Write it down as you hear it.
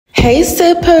Hey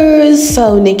sippers,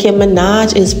 so Nicki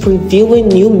Minaj is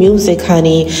previewing new music,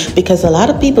 honey, because a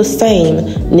lot of people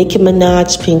saying Nicki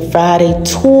Minaj Pink Friday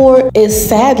tour is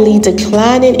sadly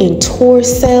declining in tour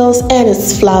sales and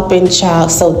it's flopping,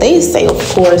 child. So they say, of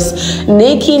course,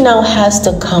 Nicki now has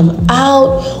to come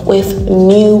out with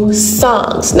new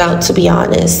songs. Now, to be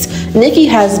honest, Nicki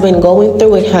has been going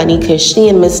through it, honey, because she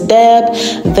and Miss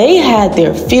Debb, they had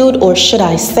their feud, or should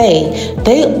I say,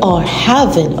 they are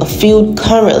having a feud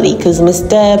currently, because Miss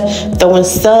Debb throwing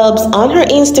subs on her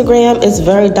Instagram is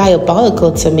very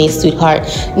diabolical to me, sweetheart.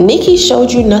 Nicki showed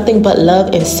you nothing but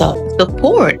love and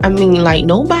support. I mean, like,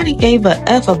 nobody gave a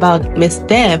F about Miss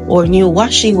Debb or knew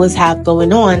what she was have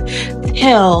going on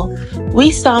till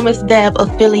we saw Miss Debb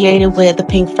affiliated with the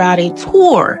Pink Friday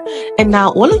tour. And now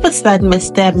all of a sudden,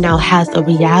 Miss Debb now has a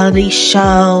reality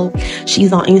show.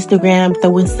 She's on Instagram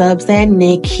throwing subs at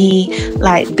Nicki.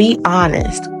 Like, be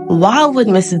honest. Why would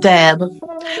Miss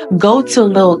Debb go to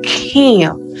Lil'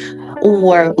 Kim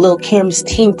or Lil' Kim's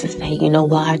team to say, you know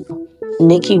what,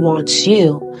 Nicki wants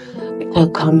you to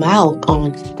come out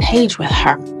on stage with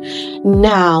her?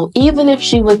 Now, even if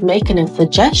she was making a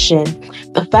suggestion,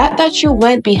 the fact that you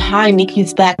went behind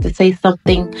Nicki's back to say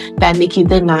something that Nicki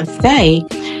did not say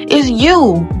is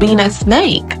you being a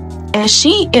snake. And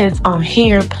she is on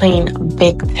here playing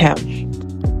victim.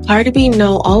 Cardi B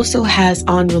also has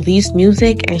unreleased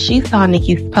music, and she saw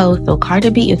Nicki's post, so Cardi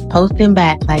B is posting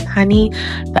back like, honey,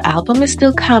 the album is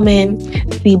still coming,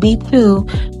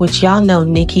 CB2, which y'all know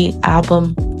Nicki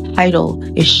album title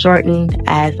is shortened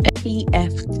as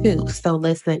CF2. So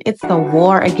listen, it's a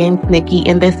war against Nicki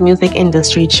in this music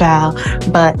industry, child.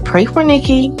 But pray for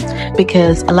Nicki,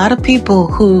 because a lot of people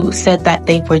who said that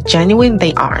they were genuine,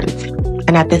 they aren't.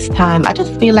 And at this time, I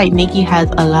just feel like Nicki has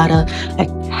a lot of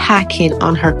hacking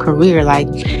on her career, like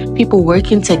people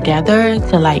working together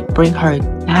to like bring her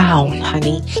down,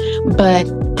 honey. But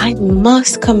I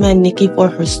must commend Nicki for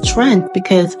her strength,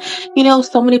 because, you know,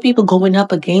 so many people going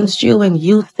up against you and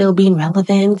you still being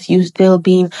relevant, you still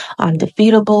being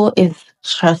undefeatable is,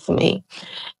 trust me,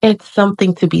 it's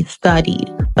something to be studied.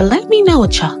 But let me know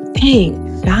what y'all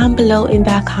think down below in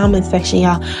that comment section,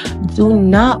 y'all. Do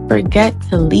not forget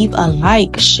to leave a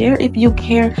like, share if you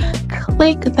care,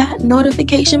 click that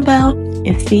notification bell,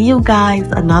 and see you guys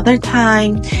another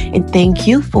time. And thank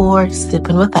you for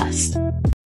sipping with us.